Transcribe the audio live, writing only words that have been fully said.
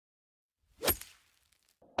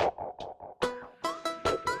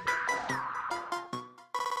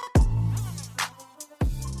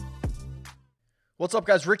What's up,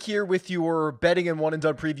 guys? Rick here with your betting and one and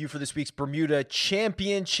done preview for this week's Bermuda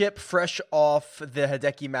Championship. Fresh off the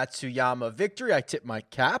Hideki Matsuyama victory, I tip my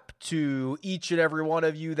cap to each and every one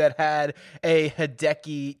of you that had a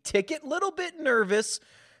Hideki ticket. Little bit nervous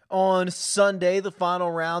on Sunday, the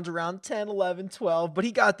final round around 10, 11, 12, but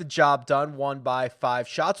he got the job done, won by 5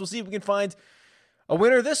 shots. We'll see if we can find a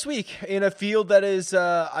winner this week in a field that is,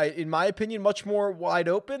 in my opinion, much more wide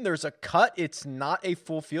open. There's a cut. It's not a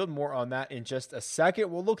full field. More on that in just a second.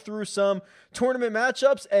 We'll look through some tournament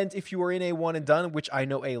matchups, and if you are in a one and done, which I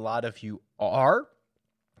know a lot of you are,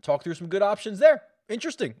 talk through some good options there.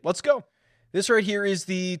 Interesting. Let's go. This right here is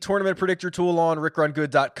the tournament predictor tool on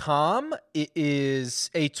rickrungood.com. It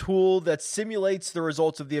is a tool that simulates the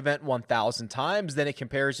results of the event 1,000 times. Then it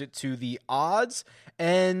compares it to the odds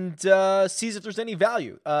and sees if there's any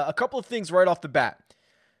value. A couple of things right off the bat.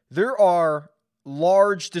 There are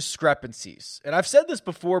large discrepancies, and I've said this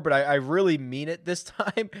before, but I really mean it this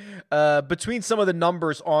time, between some of the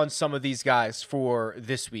numbers on some of these guys for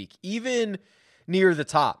this week, even near the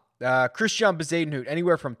top. Christiaan Bezuidenhout,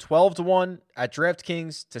 anywhere from 12-1 at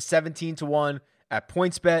DraftKings to 17-1 at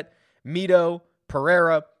PointsBet. Mito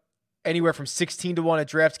Pereira, anywhere from 16-1 at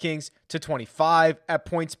DraftKings to 25 at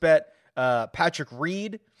PointsBet. Patrick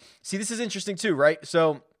Reed. See, this is interesting too, right?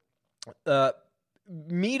 So,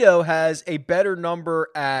 Mito has a better number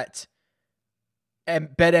at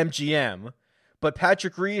BetMGM, but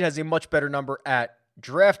Patrick Reed has a much better number at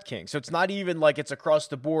DraftKings. So it's not even like it's across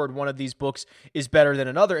the board. One of these books is better than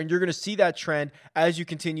another. And you're going to see that trend as you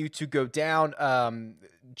continue to go down.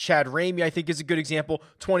 Chad Ramey, I think, is a good example.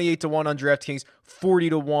 28-1 on DraftKings,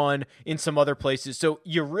 40-1 in some other places. So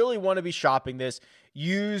you really want to be shopping this.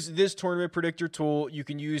 Use this tournament predictor tool. You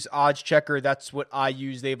can use Odds Checker. That's what I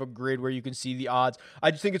use. They have a grid where you can see the odds.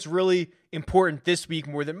 I just think it's really important this week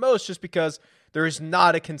more than most, just because there is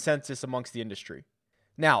not a consensus amongst the industry.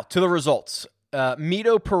 Now, to the results.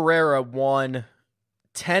 Mito Pereira won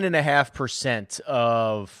 10.5%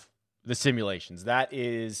 of the simulations. That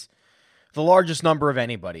is the largest number of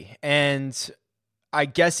anybody. And I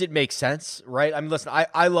guess it makes sense, right? I mean, listen,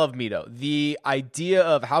 I love Mito. The idea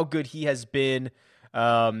of how good he has been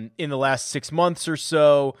in the last 6 months or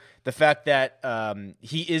so, the fact that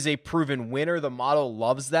he is a proven winner, the model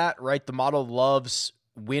loves that, right? The model loves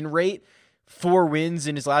win rate. 4 wins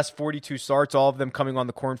in his last 42 starts, all of them coming on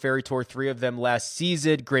the Korn Ferry Tour, 3 of them last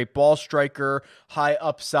season. Great ball striker, high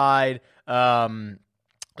upside.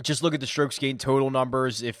 Just look at the strokes gained total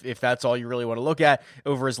numbers if that's all you really want to look at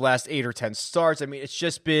over his last 8 or 10 starts. I mean,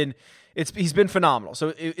 he's been phenomenal.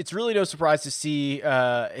 So it's really no surprise to see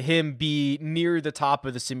him be near the top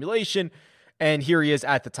of the simulation. And here he is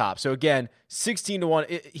at the top. So again,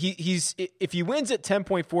 16-1. He's if he wins at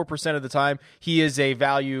 10.4% of the time, he is a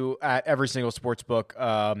value at every single sports book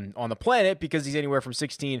on the planet, because he's anywhere from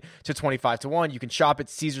 16 to 25-1. You can shop it.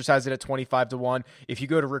 Caesars has it at 25-1. If you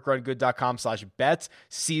go to rickrungood.com/bets,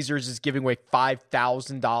 Caesars is giving away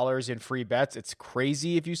 $5,000 in free bets. It's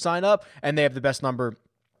crazy if you sign up, and they have the best number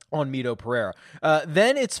on Mito Pereira.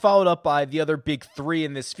 Then it's followed up by the other big 3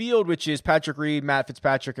 in this field, which is Patrick Reed, Matt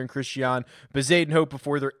Fitzpatrick, and Christiaan Bezuidenhout,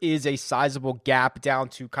 before there is a sizable gap down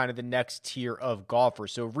to kind of the next tier of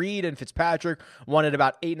golfers. So Reed and Fitzpatrick won at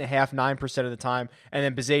about 8.5%, 9% of the time, and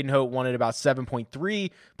then Bezuidenhout won at about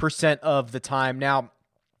 7.3% of the time. Now,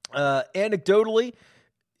 anecdotally,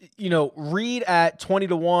 Reed at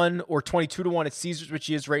 20-1 or 22-1 at Caesars, which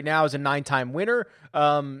he is right now, is a 9-time winner.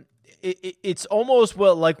 It's almost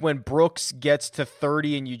like when Brooks gets to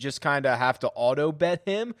 30 and you just kind of have to auto bet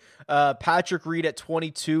him. Patrick Reed at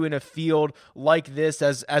 22 in a field like this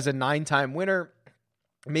as a 9-time winner,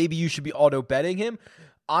 maybe you should be auto betting him.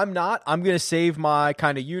 I'm not. I'm going to save my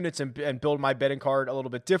kind of units and build my betting card a little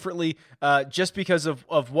bit differently, just because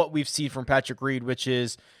of what we've seen from Patrick Reed, which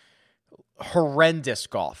is horrendous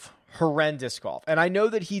golf. And I know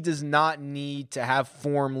that he does not need to have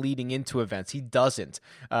form leading into events. He doesn't.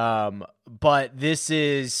 But this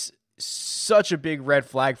is such a big red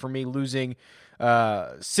flag for me, losing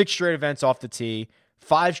 6 straight events off the tee,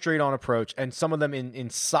 5 straight on approach, and some of them in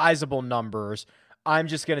sizable numbers. I'm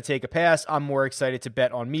just going to take a pass. I'm more excited to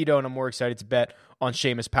bet on Mito, and I'm more excited to bet on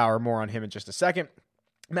Seamus Power. More on him in just a second.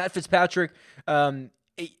 Matt Fitzpatrick,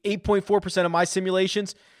 8.4% of my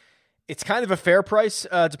simulations. It's kind of a fair price,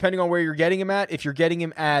 depending on where you're getting him at. If you're getting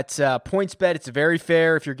him at PointsBet, it's very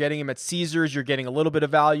fair. If you're getting him at Caesars, you're getting a little bit of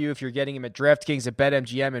value. If you're getting him at DraftKings, at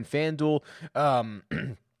BetMGM, and FanDuel,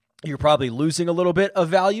 you're probably losing a little bit of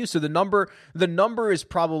value. So the number is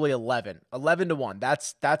probably 11-1.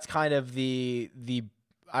 That's kind of the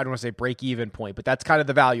I don't want to say break even point, but that's kind of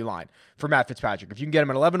the value line for Matt Fitzpatrick. If you can get him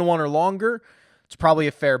at 11-1 or longer, it's probably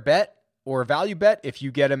a fair bet. or a value bet. If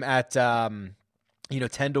you get him at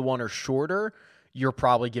 10-1 or shorter, you're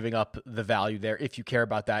probably giving up the value there if you care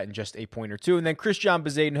about that in just a point or two. And then Christian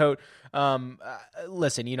Bezuidenhout,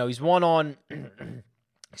 listen, he's won on,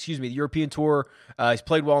 the European Tour. He's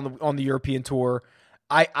played well on the European Tour.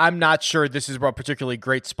 I'm not sure this is a particularly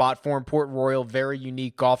great spot for him. Port Royal, very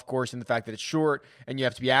unique golf course in the fact that it's short and you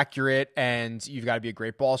have to be accurate and you've got to be a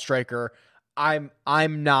great ball striker. I'm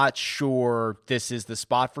not sure this is the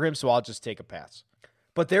spot for him, so I'll just take a pass.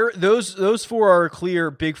 But those four are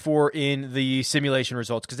clear big four in the simulation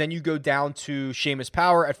results, because then you go down to Seamus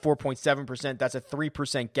Power at 4.7%. That's a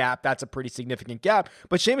 3% gap. That's a pretty significant gap.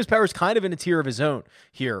 But Seamus Power is kind of in a tier of his own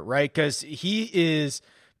here, right? Because he is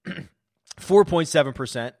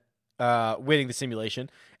 4.7% winning the simulation,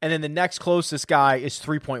 and then the next closest guy is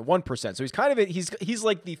 3.1%. So he's kind of he's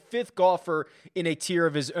like the fifth golfer in a tier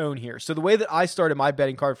of his own here. So the way that I started my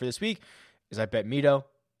betting card for this week is I bet Mito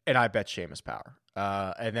and I bet Seamus Power.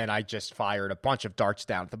 And then I just fired a bunch of darts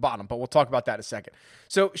down at the bottom, but we'll talk about that in a second.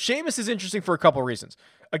 So Seamus is interesting for a couple of reasons.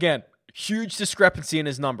 Again, huge discrepancy in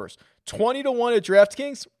his numbers. 20-1 at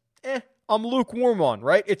DraftKings, I'm lukewarm on,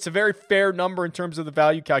 right? It's a very fair number in terms of the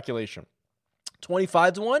value calculation.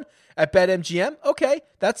 25-1 at BetMGM, okay,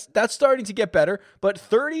 that's starting to get better, but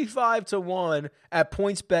 35-1 at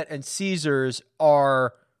PointsBet and Caesars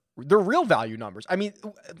they're real value numbers. I mean,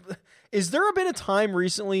 is there been a time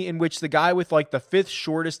recently in which the guy with like the fifth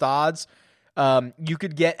shortest odds, you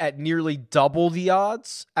could get at nearly double the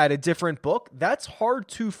odds at a different book? That's hard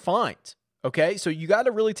to find. Okay, so you got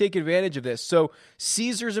to really take advantage of this. So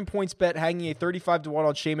Caesars and PointsBet hanging a 35-1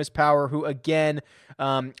 on Seamus Power, who again,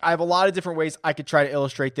 I have a lot of different ways I could try to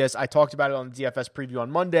illustrate this. I talked about it on the DFS preview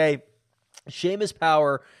on Monday. Seamus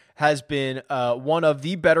Power has been one of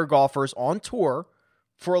the better golfers on tour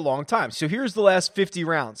for a long time. So here's the last 50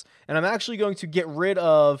 rounds, and I'm actually going to get rid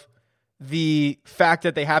of the fact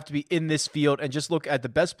that they have to be in this field and just look at the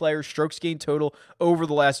best players, strokes gained total over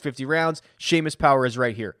the last 50 rounds. Seamus Power is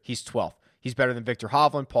right here. He's 12th. He's better than Victor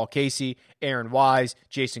Hovland, Paul Casey, Aaron Wise,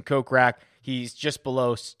 Jason Kokrak. He's just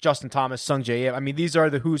below Justin Thomas, Sung Jae Im. I mean, these are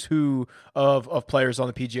the who's who of players on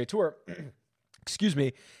the PGA Tour. Excuse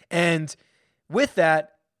me. And with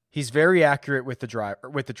that, he's very accurate with the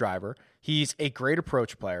driver. He's a great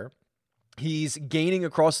approach player. He's gaining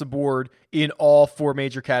across the board in all four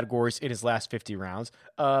major categories in his last 50 rounds.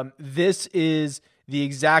 This is the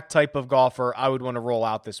exact type of golfer I would want to roll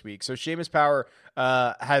out this week. So Seamus Power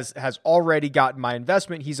has already gotten my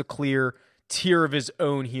investment. He's a clear tier of his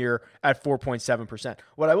own here at 4.7%.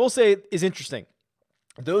 What I will say is interesting.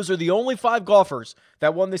 Those are the only 5 golfers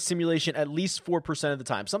that won this simulation at least 4% of the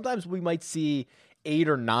time. Sometimes we might see 8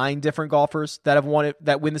 or 9 different golfers that have won it,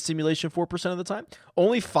 that win the simulation 4% of the time.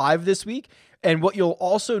 Only 5 this week. And what you'll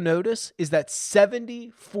also notice is that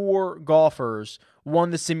 74 golfers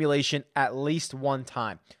won the simulation at least one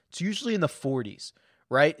time. It's usually in the 40s,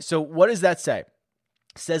 right? So what does that say? It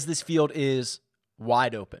says this field is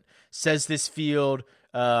wide open. Says this field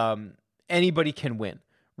anybody can win,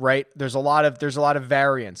 right? There's a lot of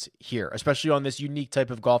variance here, especially on this unique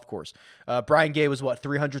type of golf course. Brian Gay was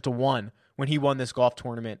 300-1 when he won this golf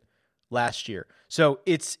tournament last year. So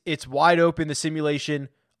it's wide open. The simulation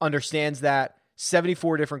understands that.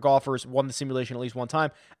 74 different golfers won the simulation at least one time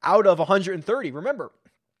out of 130. Remember,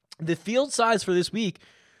 the field size for this week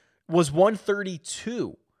was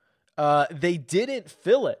 132. They didn't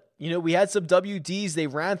fill it. We had some WDs. They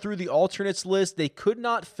ran through the alternates list. They could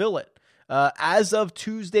not fill it. As of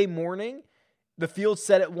Tuesday morning, the field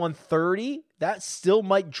set at 130. That still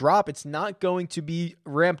might drop. It's not going to be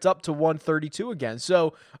ramped up to 132 again.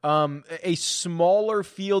 So a smaller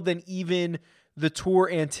field than even the tour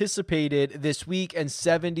anticipated this week, and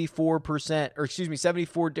 74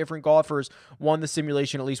 different golfers won the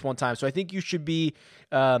simulation at least one time. So I think you should be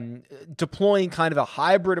deploying kind of a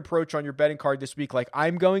hybrid approach on your betting card this week like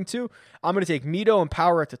I'm going to. I'm going to take Mito and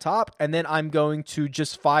Power at the top, and then I'm going to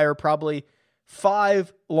just fire probably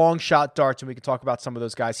 5 long shot darts, and we can talk about some of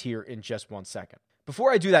those guys here in just one second. Before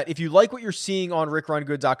I do that, if you like what you're seeing on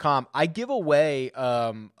rickrungood.com, I give away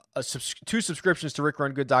 2 subscriptions to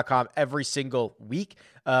rickrungood.com every single week.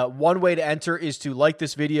 One way to enter is to like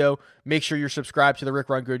this video, make sure you're subscribed to the Rick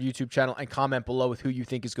Run Good YouTube channel, and comment below with who you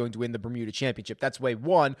think is going to win the Bermuda Championship. That's way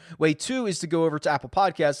 1. Way 2 is to go over to Apple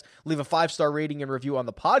Podcasts, leave a 5-star rating and review on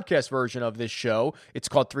the podcast version of this show. It's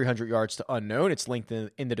called 300 Yards to Unknown. It's linked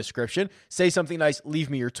in the description. Say something nice. Leave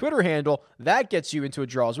me your Twitter handle. That gets you into a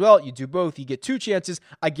draw as well. You do both. You get 2 chances.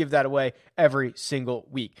 I give that away every single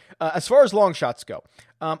week. As far as long shots go,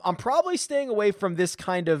 I'm probably staying away from this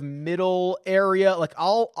kind of middle area. Like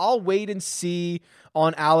I'll wait and see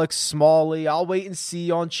on Alex Smalley. I'll wait and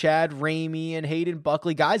see on Chad Ramey and Hayden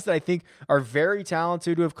Buckley, guys that I think are very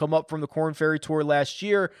talented who have come up from the Korn Ferry Tour last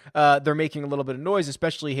year. They're making a little bit of noise,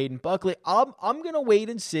 especially Hayden Buckley. I'm going to wait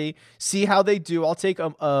and see how they do. I'll take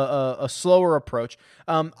a slower approach.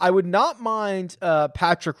 I would not mind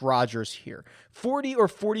Patrick Rodgers here. 40 or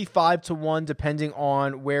 45 to 1, depending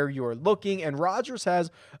on where you're looking. And Rodgers has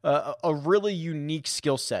a really unique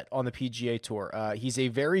skill set on the PGA Tour. He's a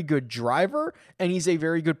very good driver and he's a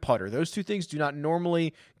very good putter. Those two things do not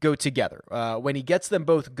normally go together. When he gets them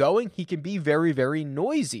both going, he can be very, very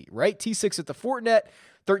noisy, right? T6 at the Fortinet,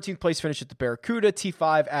 13th place finish at the Barracuda,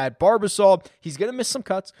 T5 at Barbasol. He's going to miss some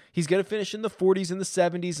cuts. He's going to finish in the 40s and the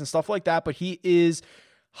 70s and stuff like that, but he is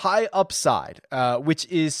high upside, which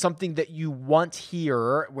is something that you want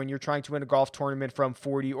here when you're trying to win a golf tournament from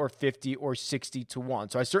 40 or 50 or 60 to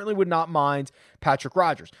 1. So I certainly would not mind Patrick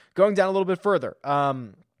Rodgers. Going down a little bit further,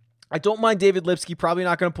 I don't mind David Lipsky, probably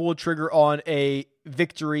not going to pull a trigger on a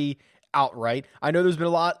victory outright. I know there's been a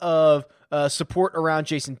lot of support around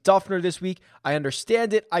Jason Duffner this week. I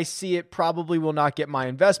understand it. I see it. Probably will not get my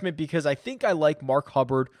investment because I think I like Mark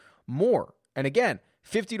Hubbard more. And again,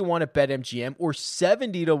 50 to 1 at BetMGM or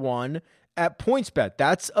 70 to 1 at PointsBet.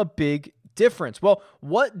 That's a big difference. Well,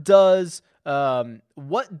 what does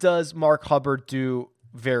Mark Hubbard do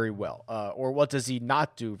very well? Or what does he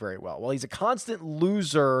not do very well? Well, he's a constant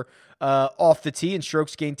loser off the tee in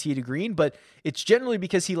strokes gained tee to green, but it's generally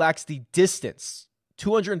because he lacks the distance.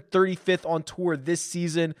 235th on tour this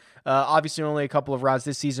season. Obviously only a couple of rounds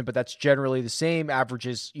this season, but that's generally the same.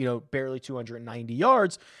 Averages, barely 290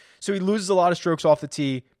 yards. So he loses a lot of strokes off the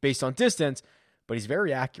tee based on distance, but he's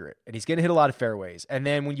very accurate and he's going to hit a lot of fairways. And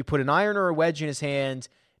then when you put an iron or a wedge in his hand,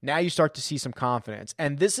 now you start to see some confidence.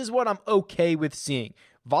 And this is what I'm okay with seeing.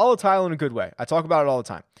 Volatile in a good way. I talk about it all the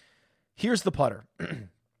time. Here's the putter.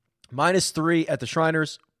 -3 at the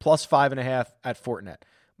Shriners, +5.5 at Fortinet,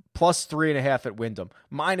 +3.5 at Wyndham,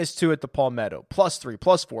 -2 at the Palmetto, +3,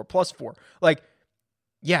 +4, +4. Like,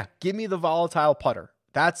 yeah, give me the volatile putter.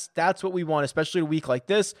 That's what we want, especially a week like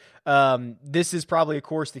this. This is probably a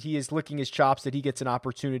course that he is licking his chops, that he gets an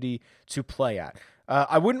opportunity to play at.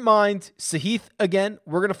 I wouldn't mind Sahith again.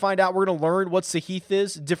 We're going to find out. We're going to learn what Sahith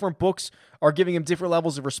is. Different books are giving him different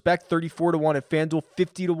levels of respect. 34 to 1 at FanDuel,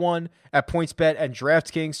 50 to 1 at PointsBet and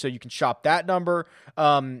DraftKings, so you can shop that number.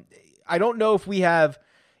 I don't know if we have...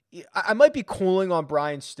 I might be cooling on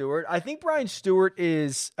Brian Stewart. I think Brian Stewart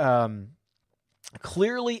is...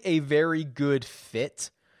 clearly a very good fit.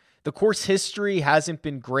 The course history hasn't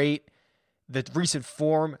been great. The recent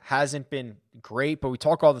form hasn't been great, but we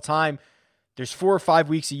talk all the time. There's 4 or 5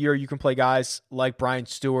 weeks a year you can play guys like Brian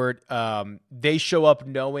Stewart. They show up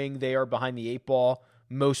knowing they are behind the 8 ball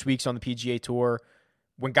most weeks on the PGA Tour.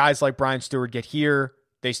 When guys like Brian Stewart get here,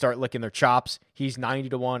 they start licking their chops. He's 90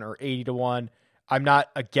 to 1 or 80 to 1. I'm not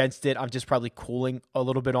against it. I'm just probably cooling a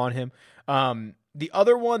little bit on him. The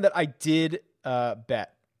other one that I did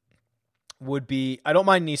bet would be, I don't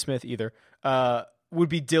mind Neesmith either, would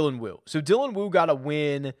be Dylan Wu. So Dylan Wu got a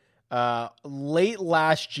win late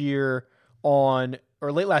last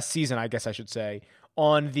season, I guess I should say,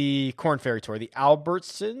 on the Korn Ferry Tour, the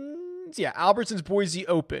Albertsons Boise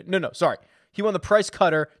Open. He won the Price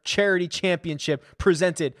Cutter Charity Championship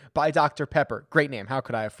presented by Dr. Pepper. Great name. How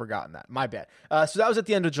could I have forgotten that? My bad. So that was at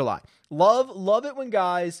the end of July. Love it when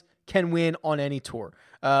guys can win on any tour.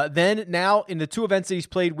 Then now in the 2 events that he's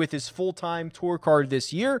played with his full-time tour card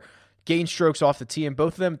this year, gained strokes off the tee in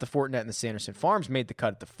both of them at the Fortinet and the Sanderson Farms, made the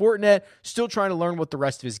cut at the Fortinet, still trying to learn what the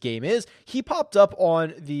rest of his game is. He popped up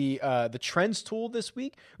on the Trends tool this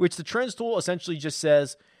week, which the Trends tool essentially just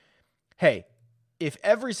says, hey, if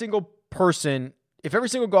every single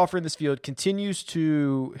golfer in this field continues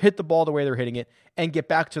to hit the ball the way they're hitting it and get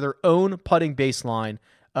back to their own putting baseline,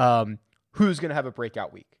 who's going to have a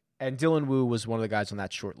breakout week? And Dylan Wu was one of the guys on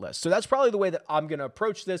that short list. So that's probably the way that I'm going to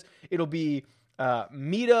approach this. It'll be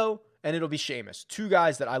Mito and it'll be Seamus. 2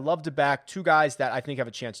 guys that I love to back, 2 guys that I think have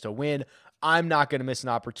a chance to win. I'm not going to miss an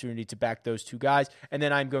opportunity to back those 2 guys. And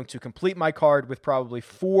then I'm going to complete my card with probably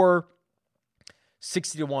 4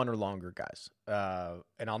 60 to 1 or longer guys.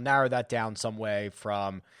 And I'll narrow that down some way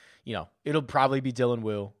from, it'll probably be Dylan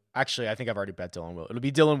Wu. Actually, I think I've already bet Dylan Wu. It'll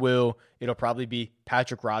be Dylan Wu. It'll probably be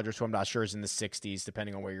Patrick Rodgers, who I'm not sure is in the 60s,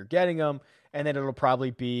 depending on where you're getting him. And then it'll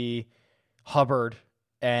probably be Hubbard,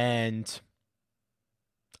 and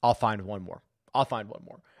I'll find one more.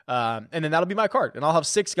 And then that'll be my card. And I'll have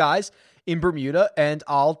 6 guys in Bermuda, and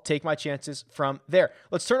I'll take my chances from there.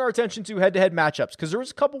 Let's turn our attention to head-to-head matchups, because there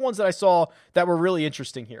was a couple ones that I saw that were really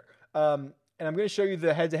interesting here. and I'm going to show you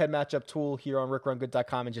the head-to-head matchup tool here on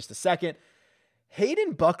rickrungood.com in just a second.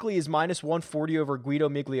 Hayden Buckley is minus 140 over Guido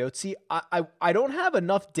Migliozzi. I don't have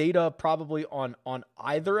enough data probably on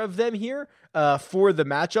either of them here for the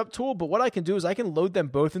matchup tool, but what I can do is I can load them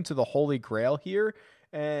both into the Holy Grail here.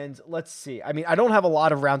 And let's see. I mean, I don't have a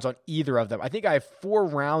lot of rounds on either of them. I think I have 4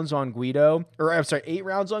 rounds on Guido, or I'm sorry, 8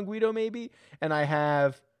 rounds on Guido maybe, and I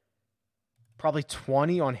have probably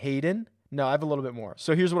 20 on Hayden. No, I have a little bit more.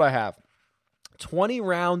 So here's what I have. 20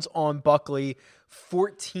 rounds on Buckley,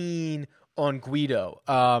 14 on Guido.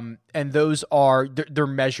 And those are, they're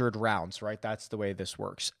measured rounds, right? That's the way this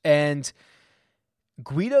works. And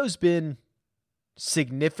Guido's been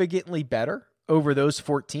significantly better over those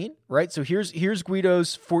 14, right? So here's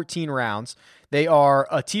Guido's 14 rounds. They are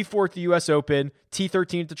a T4 at the U.S. Open,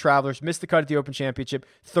 T13 at the Travelers, missed the cut at the Open Championship,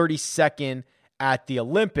 32nd at the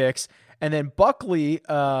Olympics. And then Buckley,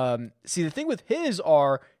 see, the thing with his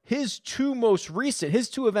 2 most recent, his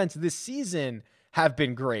 2 events this season have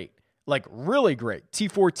been great, like really great.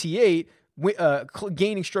 T4, T8,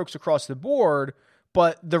 gaining strokes across the board,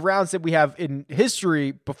 but the rounds that we have in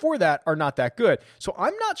history before that are not that good. So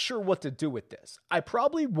I'm not sure what to do with this. I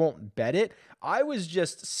probably won't bet it. I was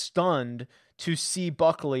just stunned to see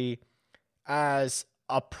Buckley as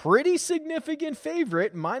a pretty significant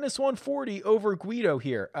favorite, minus 140 over Guido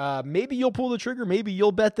here. Maybe you'll pull the trigger. Maybe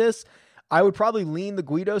you'll bet this. I would probably lean the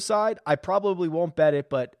Guido side. I probably won't bet it,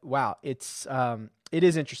 but wow, it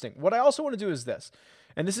is interesting. What I also want to do is this,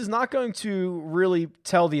 and this is not going to really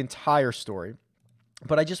tell the entire story,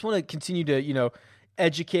 but I just want to continue to,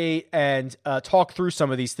 educate and talk through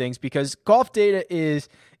some of these things, because golf data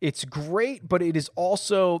it's great, but it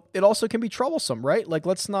also can be troublesome, right? Like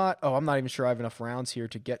I'm not even sure I have enough rounds here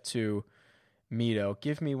to get to Mito.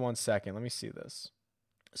 Give me 1 second. Let me see this.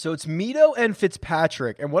 So it's Mito and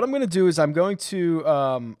Fitzpatrick. And what I'm going to do is I'm going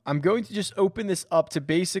to just open this up to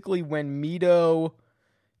basically when Mito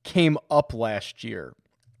came up last year,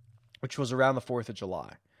 which was around the 4th of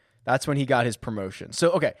July. That's when he got his promotion.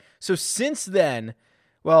 So, okay. So since then,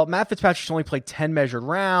 well, Matt Fitzpatrick's only played 10 measured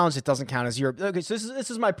rounds. It doesn't count as Europe. Okay, so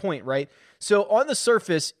this is my point, right? So on the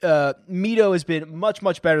surface, Mito has been much,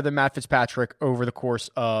 much better than Matt Fitzpatrick over the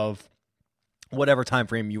course of whatever time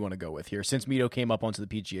frame you want to go with here. Since Mito came up onto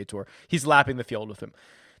the PGA Tour, he's lapping the field with him.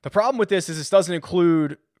 The problem with this is this doesn't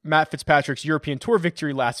include Matt Fitzpatrick's European Tour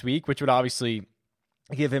victory last week, which would obviously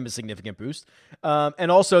give him a significant boost.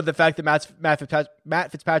 And also the fact that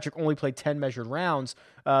Matt Fitzpatrick only played 10 measured rounds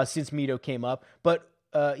since Mito came up. But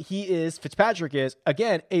Fitzpatrick is,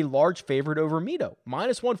 again, a large favorite over Mito.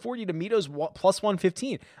 Minus 140 to Mito's plus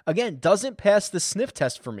 115. Again, doesn't pass the sniff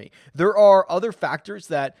test for me. There are other factors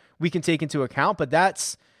that we can take into account, but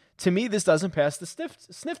to me, this doesn't pass the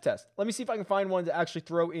sniff test. Let me see if I can find one to actually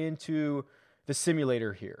throw into the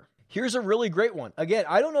simulator here. Here's a really great one. Again,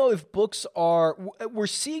 I don't know if we're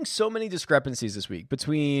seeing so many discrepancies this week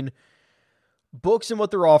between books and what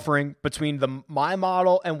they're offering, between my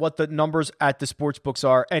model and what the numbers at the sports books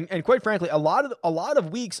are. And quite frankly, a lot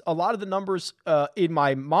of weeks, a lot of the numbers in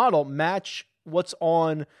my model match what's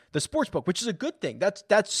on the sports book, which is a good thing.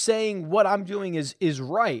 That's saying what I'm doing is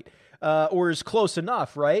right, or is close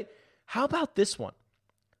enough, right? How about this one?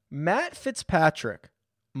 Matt Fitzpatrick,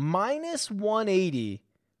 minus 180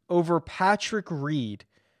 over Patrick Reed.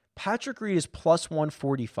 Patrick Reed is plus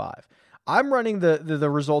 145. I'm running the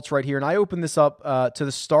results right here, and I open this up to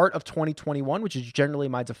the start of 2021, which is generally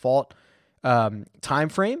my default time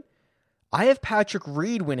frame. I have Patrick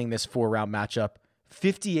Reed winning this 4-round matchup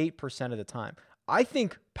 58% of the time. I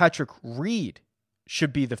think Patrick Reed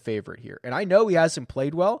should be the favorite here, and I know he hasn't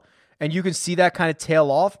played well, and you can see that kind of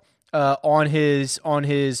tail off on his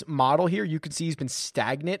model here. You can see he's been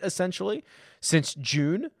stagnant essentially since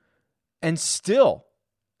June. And still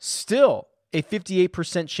a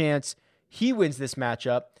 58% chance he wins this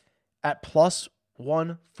matchup at plus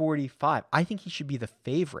 145. I think he should be the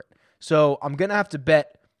favorite. So I'm going to have to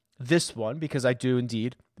bet this one because I do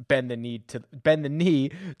indeed bend the knee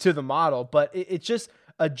to the model. But it's just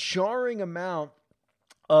a jarring amount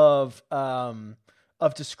of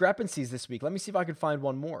discrepancies this week. Let me see if I can find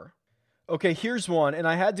one more. Okay, here's one. And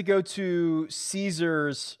I had to go to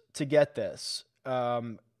Caesars to get this.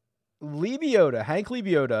 Hank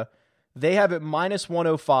Lebioda, they have it minus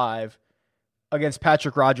 105 against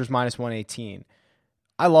Patrick Rodgers minus 118.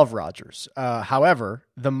 I love Rodgers. However,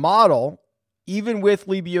 the model, even with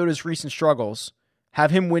Lebioda's recent struggles, have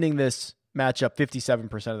him winning this matchup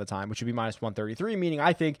 57% of the time, which would be minus 133, meaning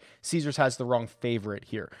I think Caesars has the wrong favorite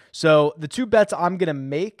here. So the two bets I'm going to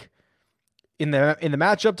make in the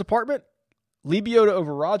matchup department, Lebioda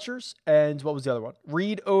over Rodgers, and what was the other one?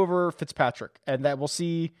 Reed over Fitzpatrick. And that we'll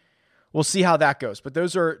see we'll see how that goes. But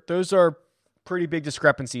those are pretty big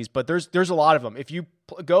discrepancies. But there's a lot of them. If you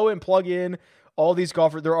go and plug in all these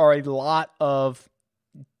golfers, there are a lot of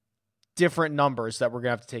different numbers that we're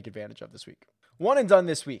gonna have to take advantage of this week. One and done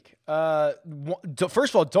this week. First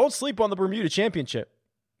of all, don't sleep on the Bermuda Championship.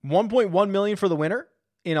 1.1 million for the winner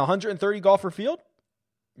in a 130 golfer field.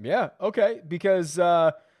 Yeah, okay. Because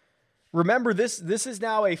remember, this is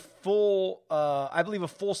now a full, I believe, a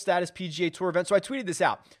full status PGA Tour event. So I tweeted this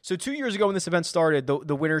out. So 2 years ago when this event started,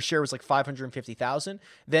 the winner's share was like 550,000.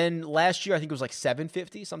 Then last year, I think it was like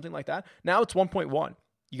 750, something like that. Now it's 1.1.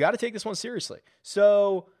 You got to take this one seriously.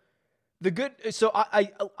 So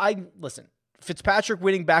I listen. Fitzpatrick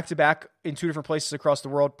winning back-to-back in two different places across the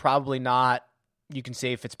world, probably not. You can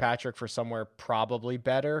save Fitzpatrick for somewhere probably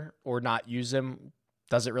better or not use him.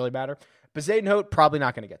 Doesn't really matter. But Zayden Hote, probably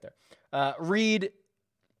not going to get there. Reed,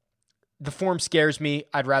 the form scares me.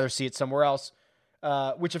 I'd rather see it somewhere else,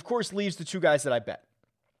 which, of course, leaves the two guys that I bet.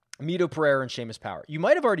 Mito Pereira and Seamus Power. You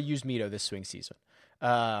might have already used Mito this swing season.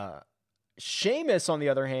 Seamus, on the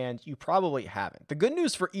other hand, you probably haven't. The good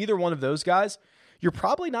news for either one of those guys, you're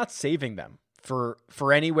probably not saving them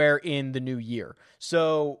for anywhere in the new year.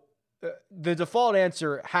 So the default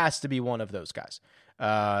answer has to be one of those guys.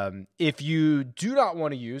 If you do not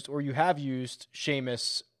want to use, or you have used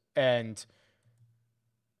Seamus and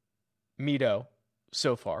Mito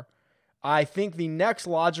so far, I think the next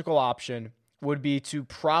logical option would be to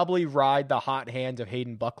probably ride the hot hand of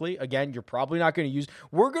Hayden Buckley. Again, you're probably not going to use.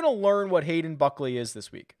 We're going to learn what Hayden Buckley is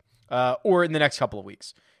this week, or in the next couple of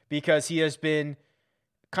weeks, because he has been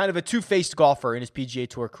kind of a two-faced golfer in his PGA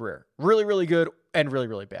Tour career. Really, really good and really,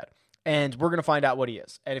 really bad. And we're going to find out what he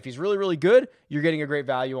is. And if he's really, really good, you're getting a great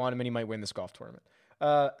value on him, and he might win this golf tournament.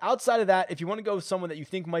 Outside of that, if you want to go with someone that you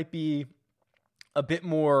think might be a bit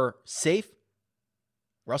more safe,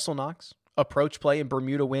 Russell Knox. Approach play in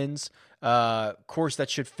Bermuda wins. Course that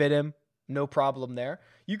should fit him. No problem there.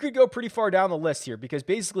 You could go pretty far down the list here, because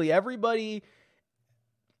basically everybody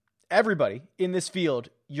in this field,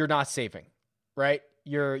 you're not saving, right?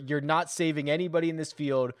 You're not saving anybody in this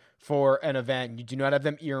field for an event. You do not have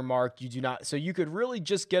them earmarked. So you could really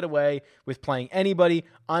just get away with playing anybody.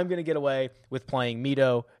 I'm going to get away with playing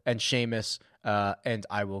Mito and Seamus, and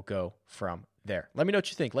I will go from there. Let me know what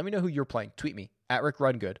you think. Let me know who you're playing. Tweet me at Rick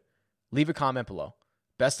Rungood. Leave a comment below.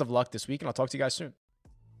 Best of luck this week, and I'll talk to you guys soon.